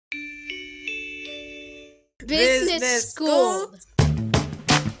Business School.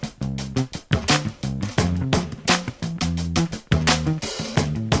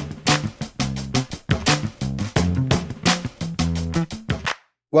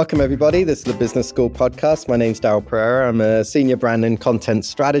 Welcome, everybody. This is the Business School podcast. My name's Daryl Pereira. I'm a senior brand and content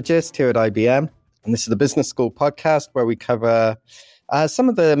strategist here at IBM. And this is the Business School podcast where we cover some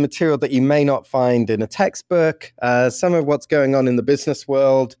of the material that you may not find in a textbook, some of what's going on in the business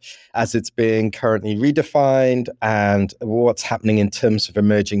world as it's being currently redefined, and what's happening in terms of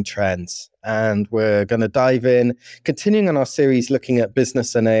emerging trends. And we're going to dive in, continuing on our series looking at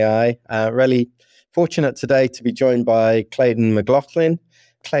business and AI. Really fortunate today to be joined by Clayton McLaughlin.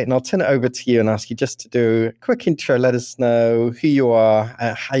 Clayton, I'll turn it over to you and ask you just to do a quick intro. Let us know who you are,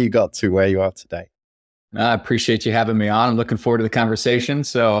 how you got to where you are today. I appreciate you having me on. I'm looking forward to the conversation.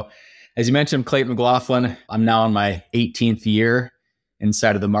 So, as you mentioned, I'm Clayton McLaughlin. I'm now in my 18th year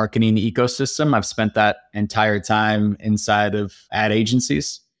inside of the marketing ecosystem. I've spent that entire time inside of ad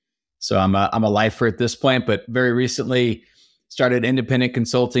agencies. So I'm a lifer at this point, but very recently started independent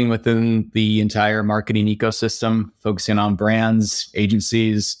consulting within the entire marketing ecosystem, focusing on brands,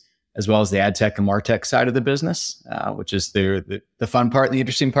 agencies, as well as the ad tech and MarTech side of the business, which is the fun part and the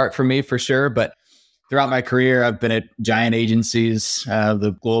interesting part for me for sure. But throughout my career, I've been at giant agencies,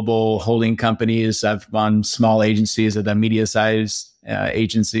 the global holding companies. I've run small agencies at the media-sized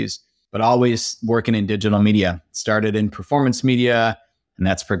agencies, but always working in digital media. Started in performance media, and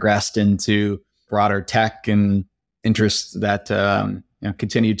that's progressed into broader tech and interests that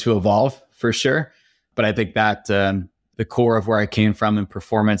continue to evolve for sure. But I think that the core of where I came from in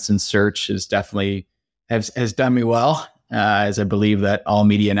performance and search is definitely has done me well, as I believe that all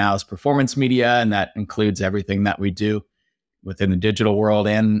media now is performance media, and that includes everything that we do within the digital world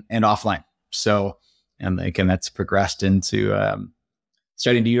and offline. So, and again, that's progressed into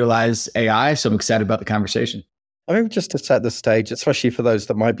starting to utilize AI. So I'm excited about the conversation. I mean, just to set the stage, especially for those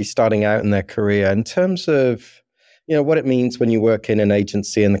that might be starting out in their career, in terms of what it means when you work in an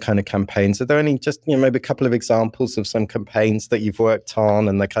agency and the kind of campaigns. Are there any just, maybe a couple of examples of some campaigns that you've worked on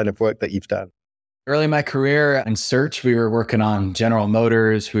and the kind of work that you've done? Early in my career in search, we were working on General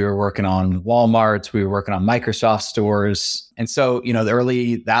Motors, we were working on Walmart, we were working on Microsoft stores. And so,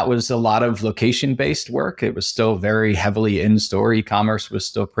 that was a lot of location-based work. It was still very heavily in-store. E-commerce was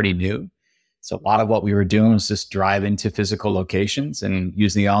still pretty new. So a lot of what we were doing was just drive into physical locations and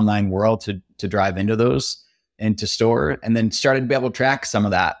use the online world to drive into those, into store, and then started to be able to track some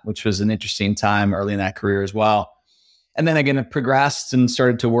of that, which was an interesting time early in that career as well. And then again, it progressed and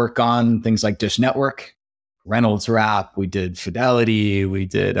started to work on things like Dish Network, Reynolds Wrap, we did Fidelity, we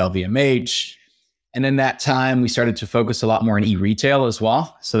did LVMH. And in that time, we started to focus a lot more on e-retail as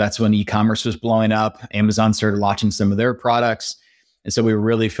well. So that's when e-commerce was blowing up. Amazon started launching some of their products. And so we were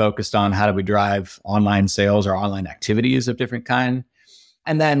really focused on how do we drive online sales or online activities of different kind.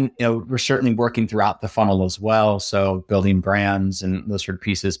 And then, we're certainly working throughout the funnel as well. So building brands and those sort of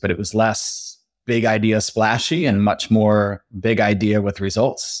pieces, but it was less big idea splashy and much more big idea with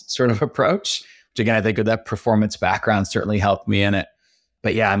results sort of approach, which again, I think of that performance background certainly helped me in it.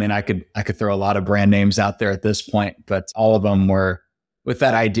 But yeah, I mean, I could throw a lot of brand names out there at this point, but all of them were with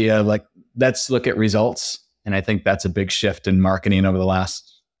that idea of like, let's look at results. And I think that's a big shift in marketing over the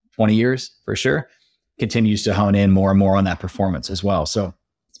last 20 years for sure. Continues to hone in more and more on that performance as well. So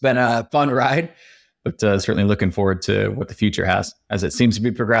it's been a fun ride, but certainly looking forward to what the future has, as it seems to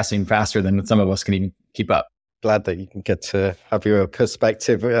be progressing faster than some of us can even keep up. Glad that you can get to have your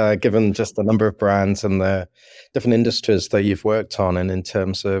perspective, given just the number of brands and the different industries that you've worked on. And in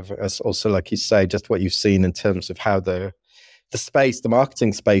terms of also, like you say, just what you've seen in terms of how the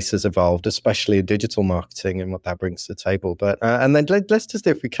marketing space has evolved, especially in digital marketing and what that brings to the table. But and then let's just,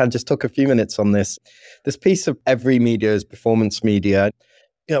 if we can, just talk a few minutes on this piece of every media is performance media.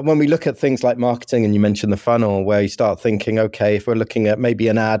 When we look at things like marketing, and you mentioned the funnel, where you start thinking, okay, if we're looking at maybe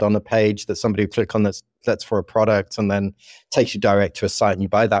an ad on a page that somebody will click on that's for a product and then takes you direct to a site and you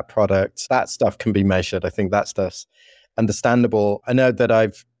buy that product, that stuff can be measured. I think that stuff's understandable. I know that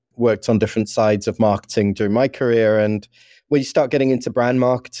I've worked on different sides of marketing during my career, and when you start getting into brand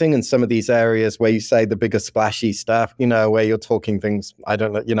marketing and some of these areas where you say the bigger splashy stuff, where you're talking things, I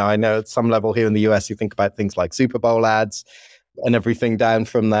don't know, I know at some level here in the US, you think about things like Super Bowl ads and everything down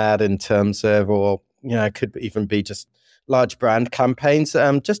from that in terms of, or, it could even be just large brand campaigns.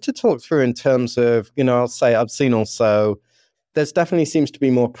 Just to talk through in terms of, I'll say I've seen also, there's definitely seems to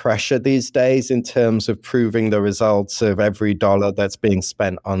be more pressure these days in terms of proving the results of every dollar that's being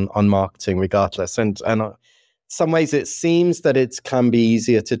spent on marketing regardless. And some ways it seems that it can be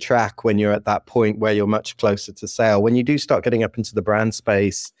easier to track when you're at that point where you're much closer to sale. When you do start getting up into the brand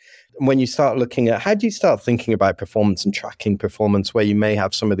space, when you start looking at, how do you start thinking about performance and tracking performance where you may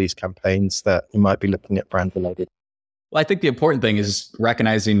have some of these campaigns that you might be looking at brand related? Well, I think the important thing is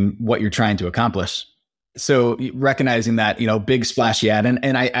recognizing what you're trying to accomplish. So recognizing that, big splashy ad,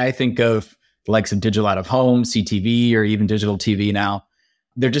 and I think of the likes of digital out of home, CTV, or even digital TV now.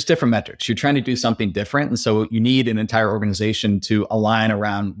 They're just different metrics. You're trying to do something different. And so you need an entire organization to align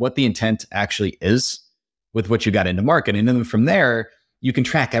around what the intent actually is with what you got into market. And then from there, you can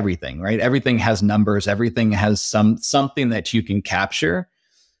track everything, right? Everything has numbers. Everything has something that you can capture.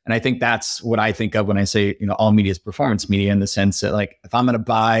 And I think that's what I think of when I say, all media is performance media, in the sense that, like, if I'm going to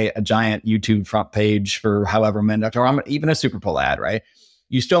buy a giant YouTube front page for however many, or even a Super Bowl ad, right?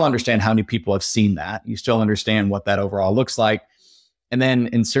 You still understand how many people have seen that. You still understand what that overall looks like. And then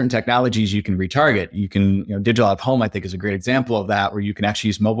in certain technologies, you can retarget. You can, digital out of home, I think, is a great example of that, where you can actually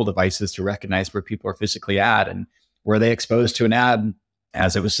use mobile devices to recognize where people are physically at and were they exposed to an ad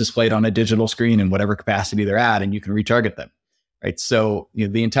as it was displayed on a digital screen in whatever capacity they're at, and you can retarget them, right? So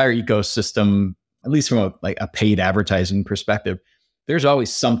the entire ecosystem, at least from a paid advertising perspective, there's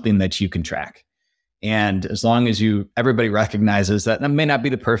always something that you can track. And as long as everybody recognizes that may not be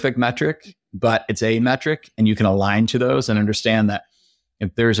the perfect metric, but it's a metric, and you can align to those and understand that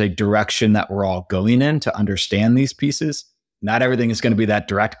if there's a direction that we're all going in to understand these pieces, not everything is going to be that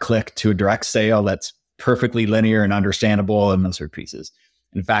direct click to a direct sale that's perfectly linear and understandable and those sort of pieces.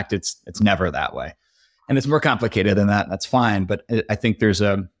 In fact, it's never that way. And it's more complicated than that. That's fine. But I think there's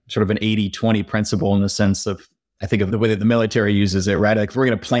a sort of an 80-20 principle, in the sense of, I think of the way that the military uses it, right? Like, if we're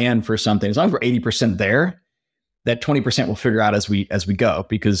going to plan for something, as long as we're 80% there, that 20% we'll figure out as we go.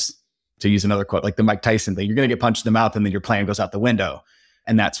 Because, to use another quote, like the Mike Tyson thing, you're going to get punched in the mouth and then your plan goes out the window.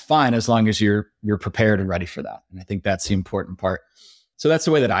 And that's fine as long as you're prepared and ready for that. And I think that's the important part. So that's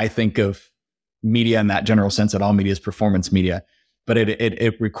the way that I think of media, in that general sense, that all media is performance media. But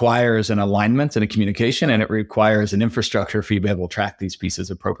it requires an alignment and a communication, and it requires an infrastructure for you to be able to track these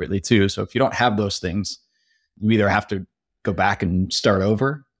pieces appropriately too. So if you don't have those things, you either have to go back and start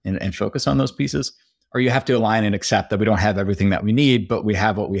over and focus on those pieces, or you have to align and accept that we don't have everything that we need, but we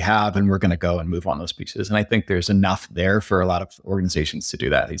have what we have, and we're going to go and move on those pieces. And I think there's enough there for a lot of organizations to do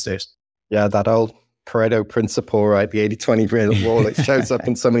that these days. Yeah, that old Pareto principle, right? The 80-20 rule, it shows up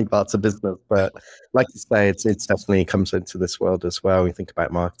in so many parts of business. But like you say, it's definitely comes into this world as well. We think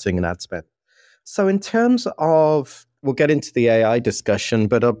about marketing and ad spend. So in terms of, we'll get into the AI discussion,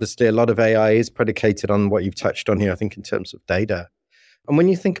 but obviously a lot of AI is predicated on what you've touched on here, I think, in terms of data. And when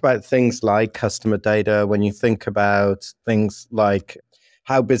you think about things like customer data, when you think about things like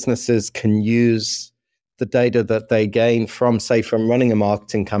how businesses can use the data that they gain from, say, from running a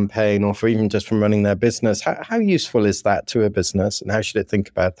marketing campaign, or for even just from running their business, how useful is that to a business, and how should it think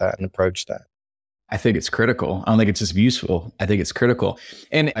about that and approach that? I think it's critical. I don't think it's just useful. I think it's critical.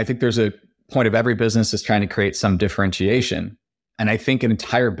 And I think there's a point of every business is trying to create some differentiation. And I think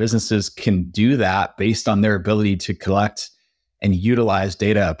entire businesses can do that based on their ability to collect and utilize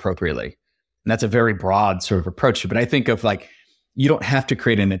data appropriately. And that's a very broad sort of approach. But I think of, like, you don't have to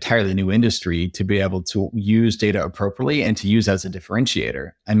create an entirely new industry to be able to use data appropriately and to use as a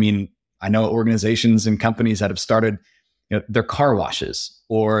differentiator. I mean, I know organizations and companies that have started, their car washes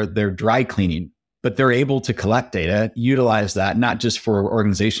or their dry cleaning, but they're able to collect data, utilize that, not just for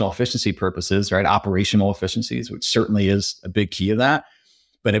organizational efficiency purposes, right? Operational efficiencies, which certainly is a big key of that.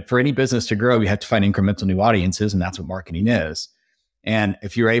 But for any business to grow, you have to find incremental new audiences, and that's what marketing is. And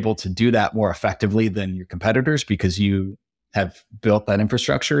if you're able to do that more effectively than your competitors, because you have built that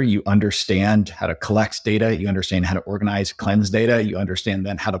infrastructure, you understand how to collect data, you understand how to organize, cleanse data, you understand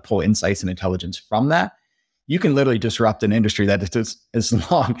then how to pull insights and intelligence from that, you can literally disrupt an industry that is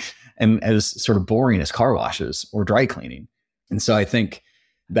as long and as sort of boring as car washes or dry cleaning. And so I think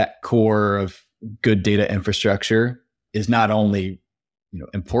that core of good data infrastructure is not only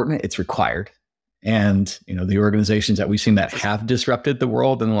important, it's required. And the organizations that we've seen that have disrupted the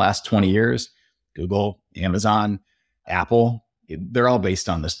world in the last 20 years, Google, Amazon, Apple, they're all based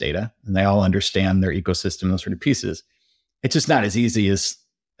on this data, and they all understand their ecosystem, those sort of pieces. It's just not as easy as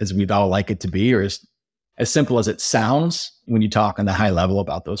we'd all like it to be, or as simple as it sounds when you talk on the high level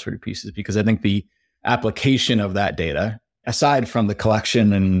about those sort of pieces, because I think the application of that data, aside from the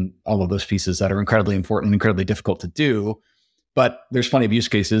collection and all of those pieces that are incredibly important and incredibly difficult to do, but there's plenty of use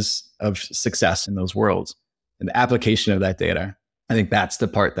cases of success in those worlds. And the application of that data, I think that's the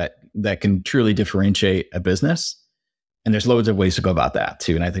part that can truly differentiate a business. And there's loads of ways to go about that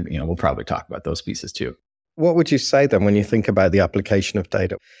too. And I think, we'll probably talk about those pieces too. What would you say then when you think about the application of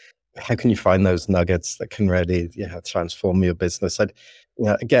data? how can you find those nuggets that can really transform your business?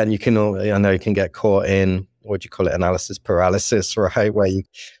 Again, I know you can get caught in, what do you call it, analysis paralysis, right?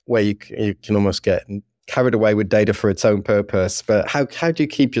 Where you can almost get carried away with data for its own purpose. But how do you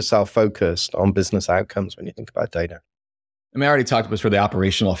keep yourself focused on business outcomes when you think about data? I mean, I already talked about sort of the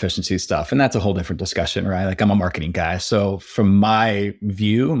operational efficiency stuff, and that's a whole different discussion, right? Like, I'm a marketing guy. So from my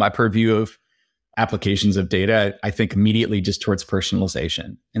purview of applications of data, I think immediately just towards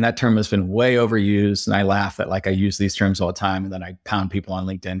personalization. And that term has been way overused. And I laugh that like I use these terms all the time, and then I pound people on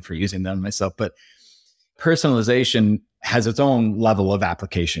LinkedIn for using them myself. But personalization has its own level of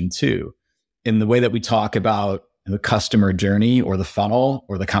application too. In the way that we talk about the customer journey or the funnel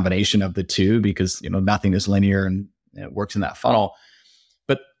or the combination of the two, because nothing is linear and it works in that funnel.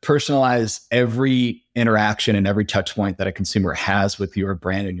 But personalize every interaction and every touch point that a consumer has with your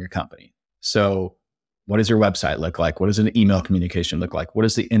brand and your company. So what does your website look like? What does an email communication look like? What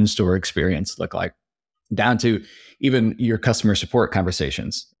does the in-store experience look like? Down to even your customer support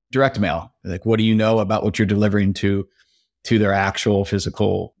conversations, direct mail. Like, what do you know about what you're delivering to their actual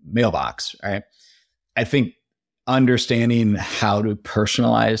physical mailbox, right? I think understanding how to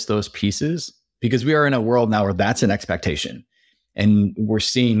personalize those pieces, because we are in a world now where that's an expectation. And we're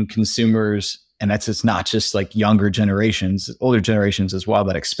seeing consumers, and it's not just like younger generations, older generations as well,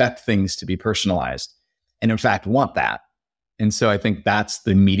 that expect things to be personalized and in fact want that. And so I think that's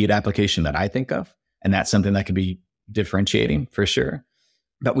the immediate application that I think of. And that's something that can be differentiating for sure.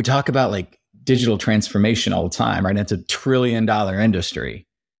 But we talk about like digital transformation all the time, right? And it's $1 trillion industry.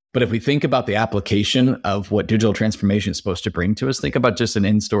 But if we think about the application of what digital transformation is supposed to bring to us, think about just an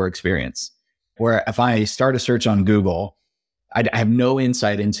in-store experience, where if I start a search on Google, I have no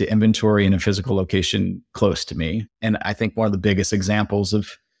insight into inventory in a physical location close to me. And I think one of the biggest examples of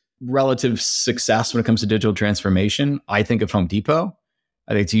relative success when it comes to digital transformation, I think of Home Depot.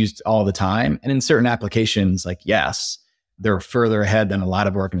 I think it's used all the time. And in certain applications, like, yes, they're further ahead than a lot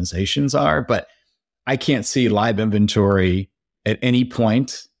of organizations are, but I can't see live inventory at any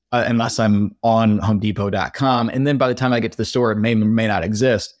point unless I'm on homedepot.com. And then by the time I get to the store, it may or may not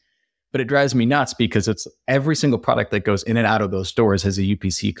exist. But it drives me nuts because it's every single product that goes in and out of those stores has a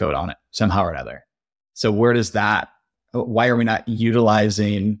UPC code on it somehow or another. So why are we not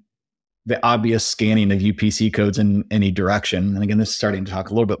utilizing the obvious scanning of UPC codes in any direction? And again, this is starting to talk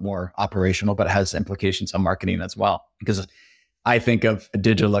a little bit more operational, but it has implications on marketing as well. Because I think of a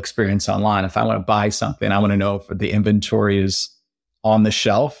digital experience online. If I want to buy something, I want to know if the inventory is on the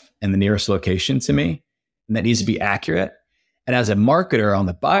shelf in the nearest location to me, and that needs to be accurate. And as a marketer on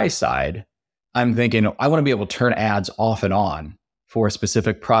the buy side, I'm thinking, I want to be able to turn ads off and on for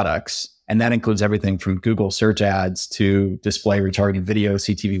specific products. And that includes everything from Google search ads to display retargeting video,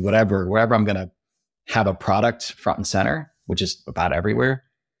 CTV, wherever I'm going to have a product front and center, which is about everywhere.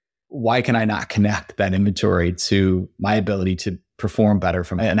 Why can I not connect that inventory to my ability to perform better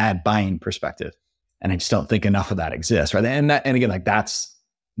from an ad buying perspective? And I just don't think enough of that exists, right? And again, like, that's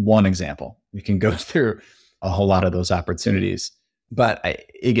one example. You can go through a whole lot of those opportunities. But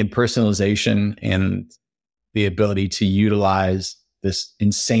again, personalization and the ability to utilize this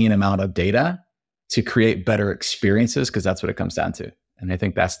insane amount of data to create better experiences, because that's what it comes down to. And I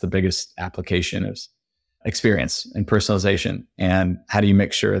think that's the biggest application is experience and personalization. And how do you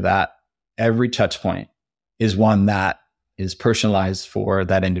make sure that every touch point is one that is personalized for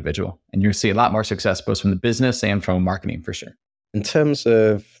that individual? And you'll see a lot more success both from the business and from marketing for sure. In terms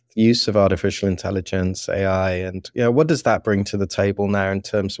of use of artificial intelligence, AI, and what does that bring to the table now in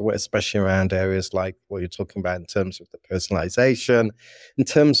terms of, especially around areas like what you're talking about in terms of the personalization, in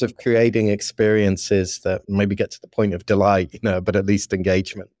terms of creating experiences that maybe get to the point of delight, but at least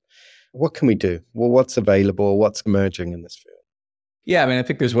engagement? What can we do? Well, what's available? What's emerging in this field? Yeah, I mean, I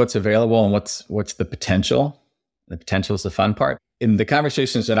think there's what's available and what's the potential. The potential is the fun part. In the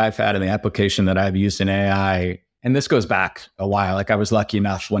conversations that I've had and the application that I've used in AI, and this goes back a while. Like, I was lucky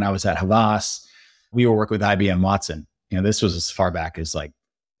enough when I was at Havas, we were working with IBM Watson. This was as far back as like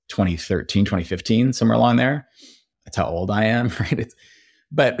 2013, 2015, somewhere along there. That's how old I am, right?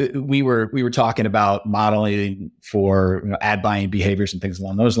 But we were talking about modeling for ad buying behaviors and things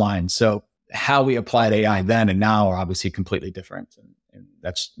along those lines. So how we applied AI then and now are obviously completely different. And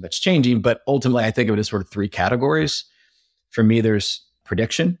that's changing. But ultimately, I think of it as sort of three categories. For me, there's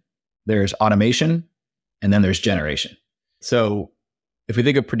prediction, there's automation, and then there's generation. So if we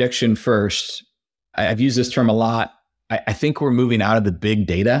think of prediction first, I've used this term a lot. I think we're moving out of the big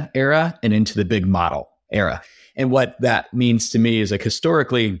data era and into the big model era. And what that means to me is, like,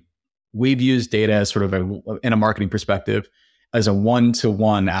 historically, we've used data as sort of in a marketing perspective as a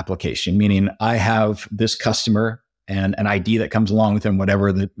one-to-one application, meaning I have this customer and an ID that comes along with them, whatever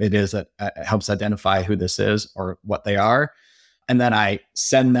it is that helps identify who this is or what they are. And then I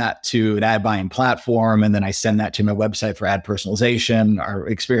send that to an ad buying platform. And then I send that to my website for ad personalization or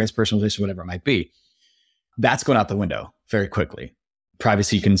experience personalization, whatever it might be. That's going out the window very quickly.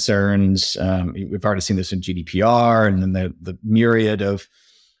 Privacy concerns. We've already seen this in GDPR, and then the myriad of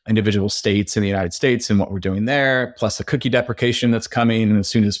individual states in the United States and what we're doing there, plus the cookie deprecation that's coming as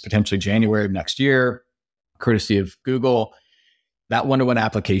soon as potentially January of next year, courtesy of Google. That one-to-one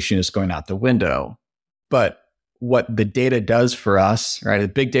application is going out the window. But what the data does for us, right? The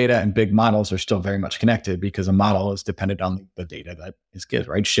big data and big models are still very much connected because a model is dependent on the data that is given,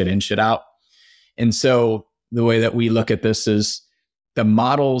 right? Shit in, shit out. And so the way that we look at this is the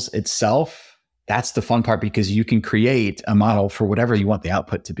models itself, that's the fun part, because you can create a model for whatever you want the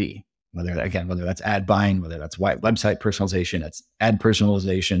output to be. Whether that's ad buying, whether that's website personalization, that's ad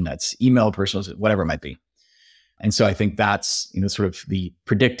personalization, that's email personalization, whatever it might be. And so I think that's, sort of the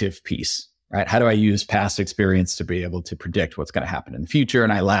predictive piece, right? How do I use past experience to be able to predict what's going to happen in the future?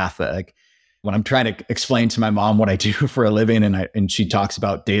 And I laugh at, like, when I'm trying to explain to my mom what I do for a living, and she talks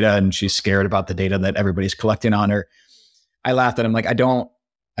about data and she's scared about the data that everybody's collecting on her. I laugh at, I'm like, I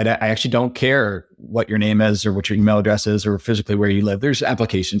actually don't care what your name is or what your email address is or physically where you live. There's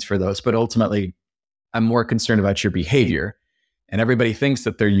applications for those, but ultimately I'm more concerned about your behavior. And everybody thinks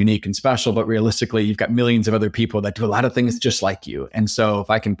that they're unique and special, but realistically, you've got millions of other people that do a lot of things just like you. And so if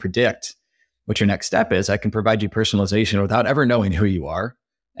I can predict what your next step is, I can provide you personalization without ever knowing who you are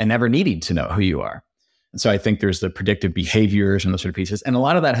and never needing to know who you are. And so I think there's the predictive behaviors and those sort of pieces. And a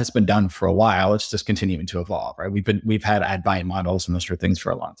lot of that has been done for a while. It's just continuing to evolve, right? We've had ad buying models and those sort of things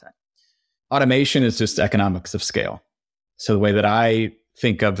for a long time. Automation is just economics of scale. So the way that I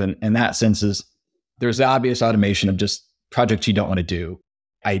think of in that sense is there's the obvious automation of just projects you don't want to do.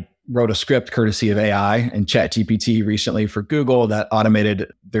 I wrote a script courtesy of AI and ChatGPT recently for Google that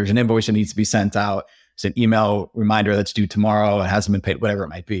automated, there's an invoice that needs to be sent out. It's an email reminder that's due tomorrow. It hasn't been paid, whatever it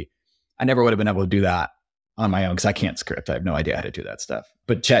might be. I never would have been able to do that on my own because I can't script. I have no idea how to do that stuff.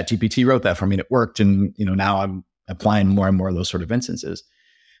 But ChatGPT wrote that for me and it worked. And now I'm applying more and more of those sort of instances.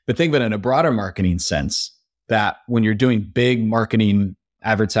 But think of it in a broader marketing sense, that when you're doing big marketing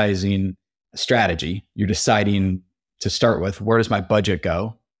advertising strategy, you're deciding to start with, where does my budget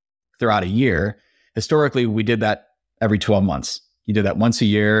go throughout a year? Historically, we did that every 12 months. You did that once a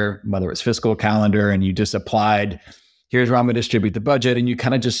year, whether it's fiscal calendar, and you just applied, here's where I'm going to distribute the budget. And you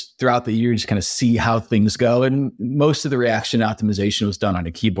kind of just throughout the year, just kind of see how things go. And most of the reaction optimization was done on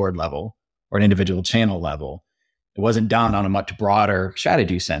a keyboard level or an individual channel level. It wasn't done on a much broader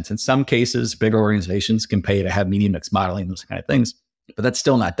strategy sense. In some cases, bigger organizations can pay to have media mix modeling, those kind of things, but that's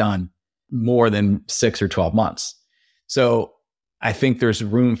still not done more than 6 or 12 months. So I think there's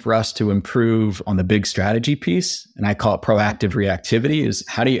room for us to improve on the big strategy piece. And I call it proactive reactivity, is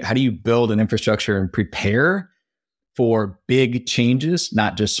how do you build an infrastructure and prepare for big changes,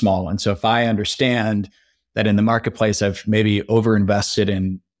 not just small. And so if I understand that in the marketplace, I've maybe overinvested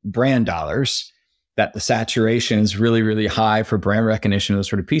in brand dollars, that the saturation is really, really high for brand recognition, those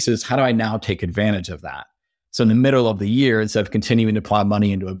sort of pieces, how do I now take advantage of that? So in the middle of the year, instead of continuing to plow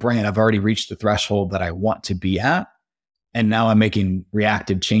money into a brand, I've already reached the threshold that I want to be at. And now I'm making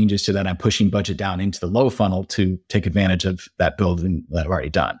reactive changes to that. I'm pushing budget down into the low funnel to take advantage of that building that I've already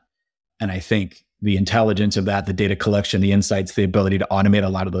done. And I think the intelligence of that, the data collection, the insights, the ability to automate a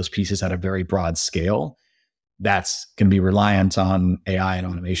lot of those pieces at a very broad scale, that's going to be reliant on AI and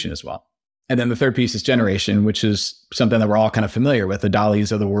automation as well. And then the third piece is generation, which is something that we're all kind of familiar with, the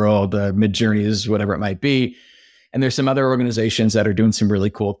Dallys of the world, the Midjourneys, whatever it might be. And there's some other organizations that are doing some really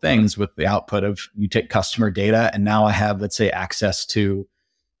cool things with the output of, you take customer data and now I have, let's say, access to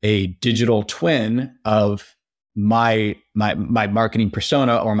a digital twin of my marketing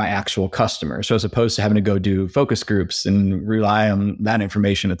persona or my actual customer. So as opposed to having to go do focus groups and rely on that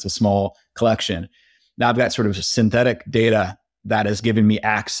information, it's a small collection. Now I've got sort of synthetic data that has given me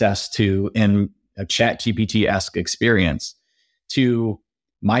access to, in a ChatGPT-esque experience, to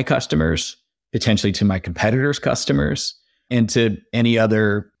my customers, potentially to my competitors' customers, and to any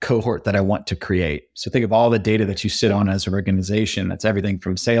other cohort that I want to create. So think of all the data that you sit on as an organization. That's everything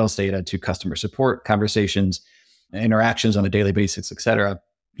from sales data to customer support conversations, interactions on a daily basis, et cetera.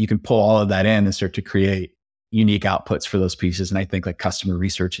 You can pull all of that in and start to create unique outputs for those pieces. And I think like customer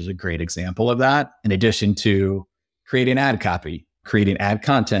research is a great example of that, in addition to creating ad copy, creating ad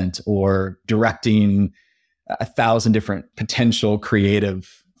content, or directing 1,000 different potential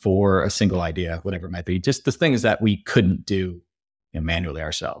creative for a single idea, whatever it might be. Just the things that we couldn't do manually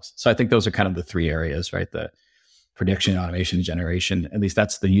ourselves. So I think those are kind of the three areas, right? The prediction, automation, generation. At least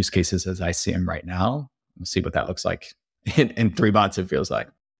that's the use cases as I see them right now. We'll see what that looks like in 3 months, it feels like.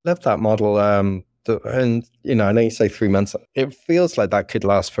 Love that model. And, I know you say 3 months. It feels like that could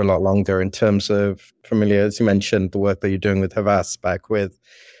last for a lot longer in terms of familiar, as you mentioned, the work that you're doing with Havas back with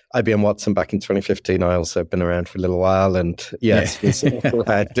IBM Watson back in 2015. I also have been around for a little while. And yes, we still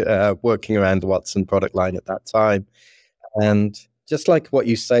had working around the Watson product line at that time. And just like what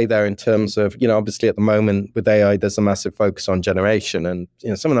you say there in terms of, obviously at the moment with AI, there's a massive focus on generation. And,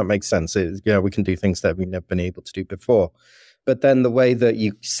 some of that makes sense. We can do things that we've never been able to do before. But then the way that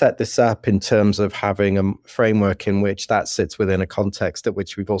you set this up in terms of having a framework in which that sits within a context at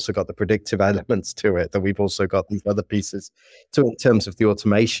which we've also got the predictive elements to it, that we've also got these other pieces to in terms of the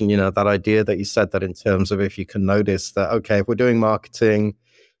automation, that idea that you said that in terms of if you can notice that, okay, if we're doing marketing,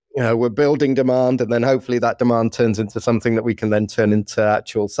 we're building demand, and then hopefully that demand turns into something that we can then turn into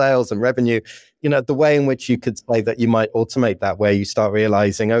actual sales and revenue. The way in which you could say that you might automate that, where you start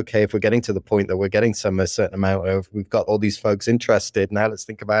realizing, okay, if we're getting to the point that we're getting a certain amount of, we've got all these folks interested, now let's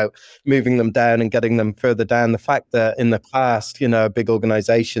think about moving them down and getting them further down. The fact that in the past, big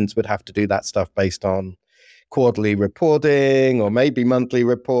organizations would have to do that stuff based on quarterly reporting or maybe monthly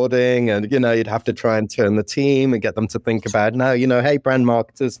reporting. And, you'd have to try and turn the team and get them to think about now, hey, brand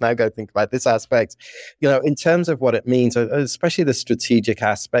marketers, now go think about this aspect. In terms of what it means, especially the strategic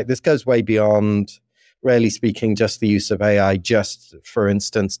aspect, this goes way beyond, really speaking, just the use of AI, just for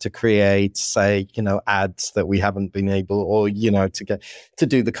instance, to create, say, ads that we haven't been able, or, to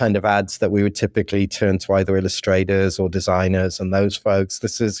do the kind of ads that we would typically turn to either illustrators or designers and those folks.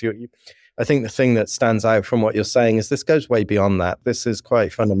 This is I think the thing that stands out from what you're saying is this goes way beyond that. This is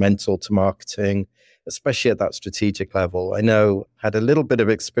quite fundamental to marketing, especially at that strategic level. I know had a little bit of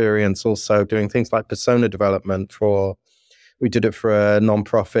experience also doing things like persona development we did it for a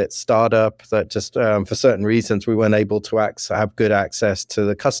nonprofit startup that just for certain reasons we weren't able to have good access to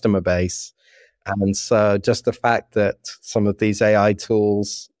the customer base. And so just the fact that some of these AI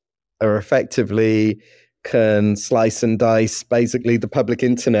tools are effectively can slice and dice basically the public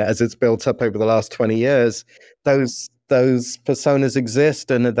internet as it's built up over the last 20 years. Those personas exist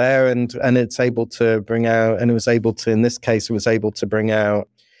and are there, and it's able to bring out, and it was able to, in this case, it was able to bring out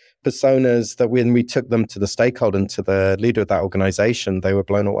personas that when we took them to the stakeholder and to the leader of that organization, they were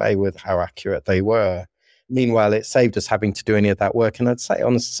blown away with how accurate they were. Meanwhile, it saved us having to do any of that work. And I'd say,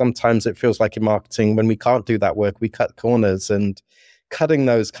 honestly, sometimes it feels like in marketing, when we can't do that work, we cut corners, and cutting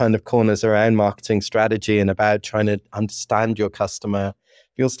those kind of corners around marketing strategy and about trying to understand your customer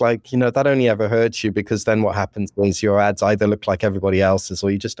feels like, that only ever hurts you, because then what happens is your ads either look like everybody else's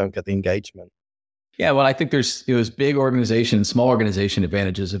or you just don't get the engagement. Yeah, well, I think there's big organization, small organization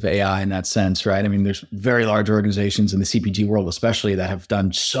advantages of AI in that sense, right? I mean, there's very large organizations in the CPG world, especially, that have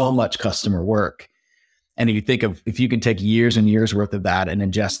done so much customer work. And if you think of, if you can take years and years worth of that and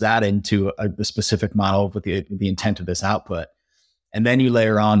ingest that into the specific model with the intent of this output, and then you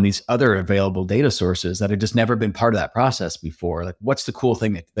layer on these other available data sources that have just never been part of that process before, like what's the cool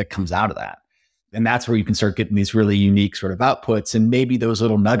thing that comes out of that? And that's where you can start getting these really unique sort of outputs, and maybe those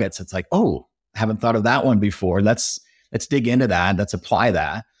little nuggets. It's like, oh, haven't thought of that one before. Let's dig into that. Let's apply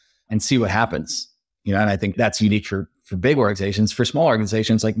that and see what happens. And I think that's unique for big organizations. For small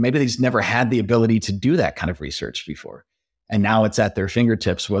organizations, like maybe they just never had the ability to do that kind of research before. And now it's at their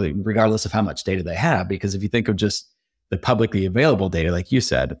fingertips, regardless of how much data they have. Because if you think of just the publicly available data, like you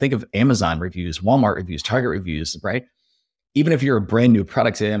said, think of Amazon reviews, Walmart reviews, Target reviews, right? Even if you're a brand new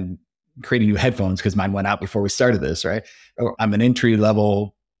product, say I'm creating new headphones because mine went out before we started this, right? Or I'm an entry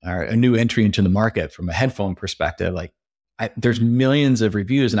level or a new entry into the market from a headphone perspective. Like there's millions of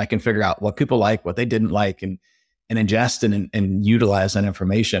reviews, and I can figure out what people like, what they didn't like, and ingest and utilize that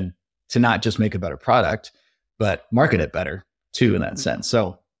information to not just make a better product, but market it better too, in that sense.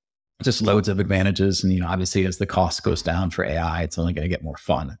 So just loads of advantages. And, obviously as the cost goes down for AI, it's only going to get more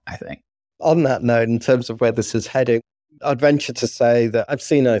fun, I think. On that note, in terms of where this is heading, I'd venture to say that I've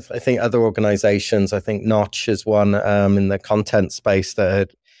seen, I think other organizations, I think Notch is one in the content space that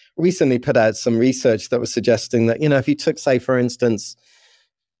had recently put out some research that was suggesting that, if you took, say, for instance,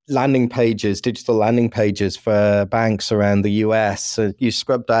 digital landing pages for banks around the US, you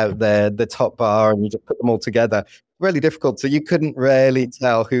scrubbed out the top bar and you just put them all together. Really difficult. So you couldn't really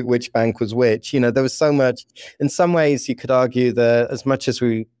tell which bank was which. There was so much. In some ways, you could argue that as much as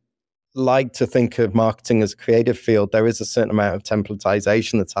we like to think of marketing as a creative field, there is a certain amount of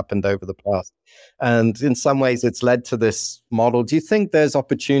templatization that's happened over the past. And in some ways, it's led to this model. Do you think there's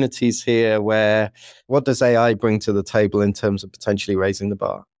opportunities here where, what does AI bring to the table in terms of potentially raising the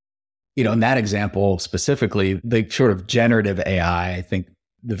bar? In that example specifically, the sort of generative AI, I think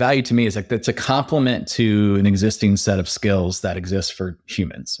the value to me is like that's a complement to an existing set of skills that exist for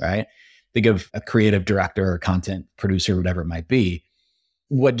humans, right? think of a creative director or content producer, whatever it might be.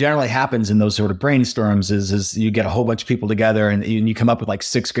 What generally happens in those sort of brainstorms is you get a whole bunch of people together and you come up with like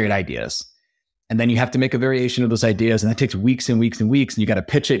 6 great ideas. And then you have to make a variation of those ideas. And that takes weeks and weeks and weeks. And you got to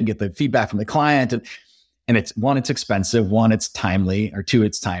pitch it and get the feedback from the client. And it's one, it's expensive. One, it's timely. Or two,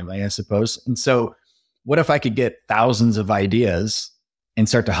 it's timely, I suppose. And so what if I could get thousands of ideas and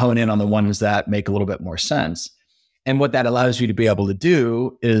start to hone in on the ones that make a little bit more sense? And what that allows you to be able to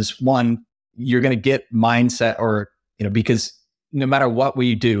do is, one, you're going to get mindset because no matter what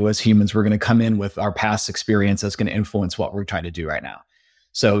we do as humans, we're going to come in with our past experience that's going to influence what we're trying to do right now.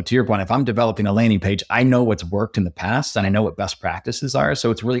 So to your point, if I'm developing a landing page, I know what's worked in the past and I know what best practices are. So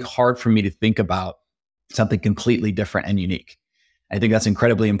it's really hard for me to think about something completely different and unique. I think that's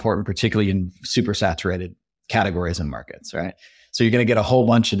incredibly important, particularly in super saturated categories and markets, right? So you're going to get a whole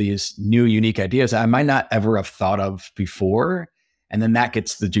bunch of these new, unique ideas I might not ever have thought of before. And then that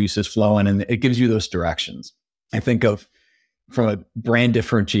gets the juices flowing and it gives you those directions. I think of from a brand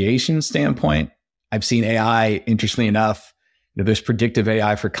differentiation standpoint, I've seen AI, interestingly enough, there's predictive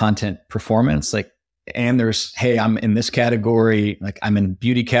AI for content performance, and there's, hey, I'm in this category, like I'm in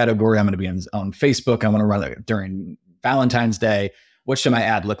beauty category, I'm going to be on Facebook, I want to run it during Valentine's Day. What should my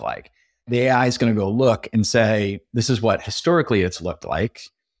ad look like? The AI is going to go look and say, this is what historically it's looked like.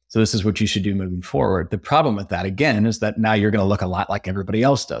 So this is what you should do moving forward. The problem with that, again, is that now you're going to look a lot like everybody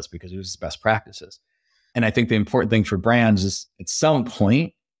else does because it was best practices. And I think the important thing for brands is at some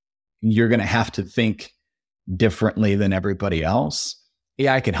point, you're going to have to think differently than everybody else.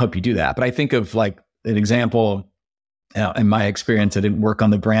 AI can help you do that. But I think of like an example, in my experience, I didn't work on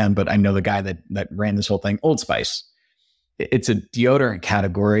the brand, but I know the guy that ran this whole thing, Old Spice. It's a deodorant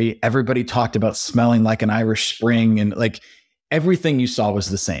category. Everybody talked about smelling like an Irish Spring and like everything you saw was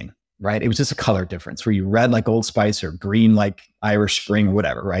the same, right? It was just a color difference. Were you red like Old Spice or green like Irish Spring or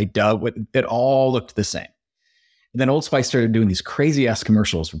whatever, right? It all looked the same. And then Old Spice started doing these crazy ass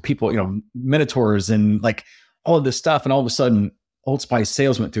commercials with people, minotaurs and like all of this stuff. And all of a sudden, Old Spice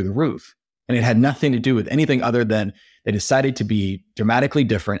sales went through the roof. And it had nothing to do with anything other than they decided to be dramatically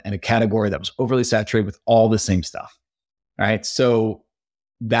different in a category that was overly saturated with all the same stuff. All right. So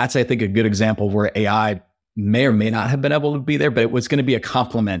that's, I think, a good example where AI may or may not have been able to be there, but it was going to be a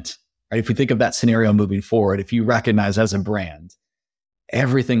complement. Right? If we think of that scenario moving forward, if you recognize as a brand,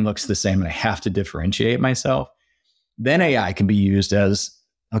 everything looks the same and I have to differentiate myself, then AI can be used as,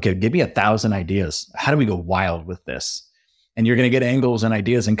 okay, give me 1,000 ideas. How do we go wild with this? And you're going to get angles and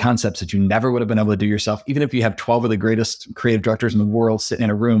ideas and concepts that you never would have been able to do yourself, even if you have 12 of the greatest creative directors in the world sitting in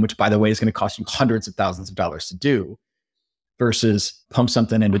a room, which, by the way, is going to cost you hundreds of thousands of dollars to do, versus pump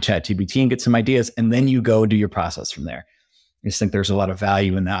something into ChatGPT and get some ideas, and then you go do your process from there. I just think there's a lot of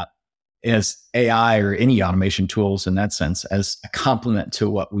value in that as AI or any automation tools in that sense as a complement to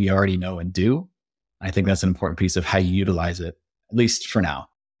what we already know and do. I think that's an important piece of how you utilize it, at least for now.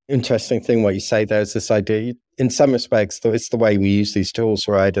 Interesting thing what you say there is this idea. In some respects, it's the way we use these tools,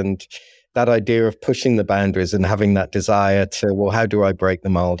 right? And that idea of pushing the boundaries and having that desire to, well, how do I break the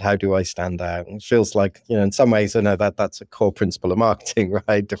mold? How do I stand out? And it feels like, in some ways, I know that's a core principle of marketing,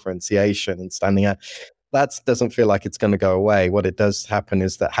 right? Differentiation and standing out. That doesn't feel like it's going to go away. What it does happen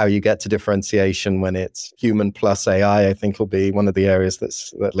is that how you get to differentiation when it's human plus AI, I think will be one of the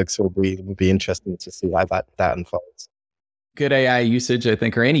areas will be interesting to see how that unfolds. Good AI usage, I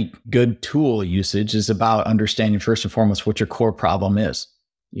think, or any good tool usage is about understanding first and foremost what your core problem is.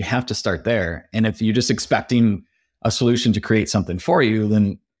 You have to start there. And if you're just expecting a solution to create something for you,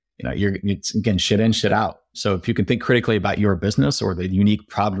 then it's again shit in, shit out. So if you can think critically about your business or the unique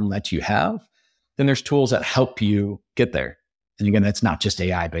problem that you have, then there's tools that help you get there. And again, that's not just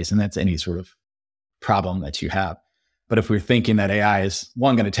AI based, and that's any sort of problem that you have. But if we're thinking that AI is,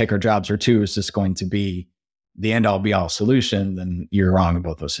 one, going to take our jobs, or two, is just going to be the end all be all solution, then you're wrong in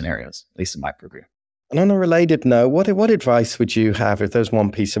both those scenarios, at least in my view. And on a related note, what advice would you have, if there's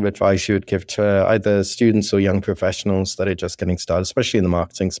one piece of advice you would give to either students or young professionals that are just getting started, especially in the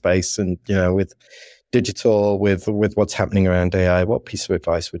marketing space and, with digital, with what's happening around AI, what piece of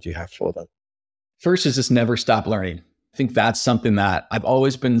advice would you have for them? First is just never stop learning. I think that's something that I've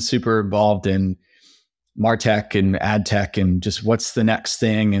always been super involved in, MarTech and ad tech, and just what's the next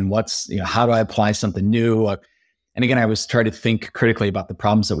thing and how do I apply something new? And again, I was trying to think critically about the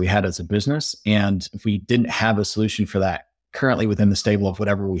problems that we had as a business. And if we didn't have a solution for that currently within the stable of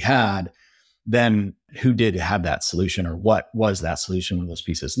whatever we had, then who did have that solution, or what was that solution? What those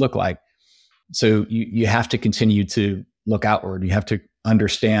pieces look like? So you have to continue to look outward. You have to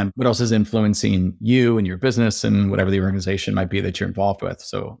understand what else is influencing you and your business and whatever the organization might be that you're involved with.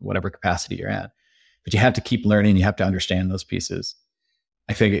 So whatever capacity you're at. But you have to keep learning. You have to understand those pieces.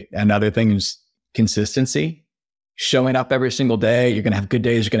 I think another thing is consistency. Showing up every single day. You're going to have good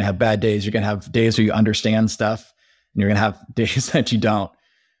days. You're going to have bad days. You're going to have days where you understand stuff, and you're going to have days that you don't.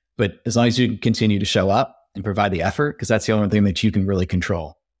 But as long as you continue to show up and provide the effort, because that's the only thing that you can really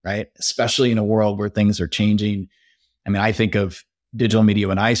control, right? Especially in a world where things are changing. I mean, I think of digital media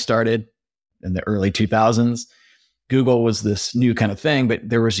when I started in the early 2000s. Google was this new kind of thing, but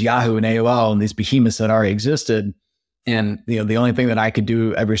there was Yahoo and AOL and these behemoths that already existed. And the only thing that I could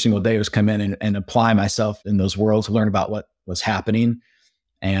do every single day was come in and apply myself in those worlds, learn about what was happening,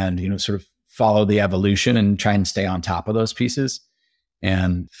 and sort of follow the evolution and try and stay on top of those pieces.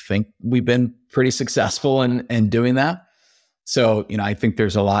 And think we've been pretty successful in doing that. So, I think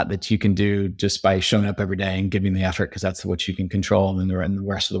there's a lot that you can do just by showing up every day and giving the effort, because that's what you can control, and the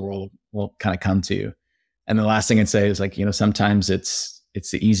rest of the world will kind of come to you. And the last thing I'd say is sometimes it's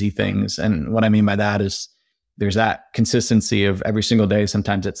the easy things. And what I mean by that is there's that consistency of every single day.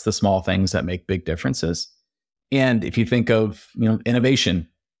 Sometimes it's the small things that make big differences. And if you think of, innovation,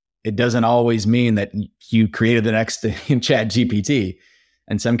 it doesn't always mean that you created the next Chat GPT.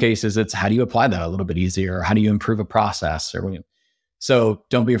 In some cases, it's how do you apply that a little bit easier? Or how do you improve a process? So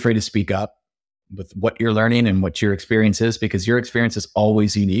don't be afraid to speak up with what you're learning and what your experience is, because your experience is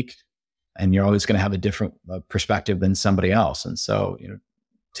always unique and you're always going to have a different perspective than somebody else. And so,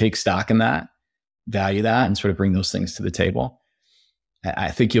 take stock in that, value that, and sort of bring those things to the table. I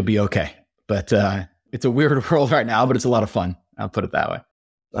think you'll be okay. But it's a weird world right now, but it's a lot of fun. I'll put it that way.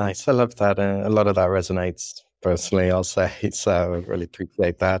 Nice. I love that. A lot of that resonates personally, I'll say. So I really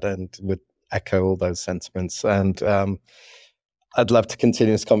appreciate that and would echo all those sentiments. And I'd love to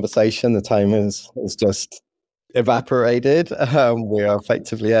continue this conversation. The time is just evaporated. We are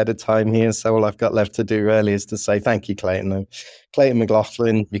effectively out of time here. So all I've got left to do really is to say thank you, Clayton. Clayton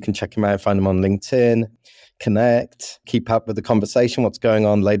McLaughlin, you can check him out, find him on LinkedIn, connect, keep up with the conversation, what's going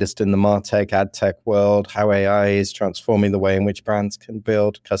on latest in the MarTech, ad tech world, how AI is transforming the way in which brands can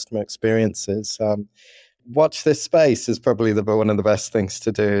build customer experiences. Watch this space is probably one of the best things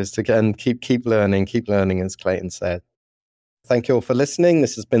to do, is to again keep learning, as Clayton said. Thank you all for listening.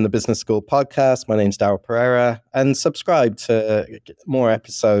 This has been the Business School Podcast. My name's Darryl Pereira, and subscribe to more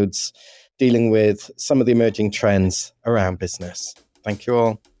episodes dealing with some of the emerging trends around business. Thank you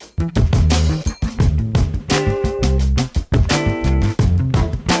all.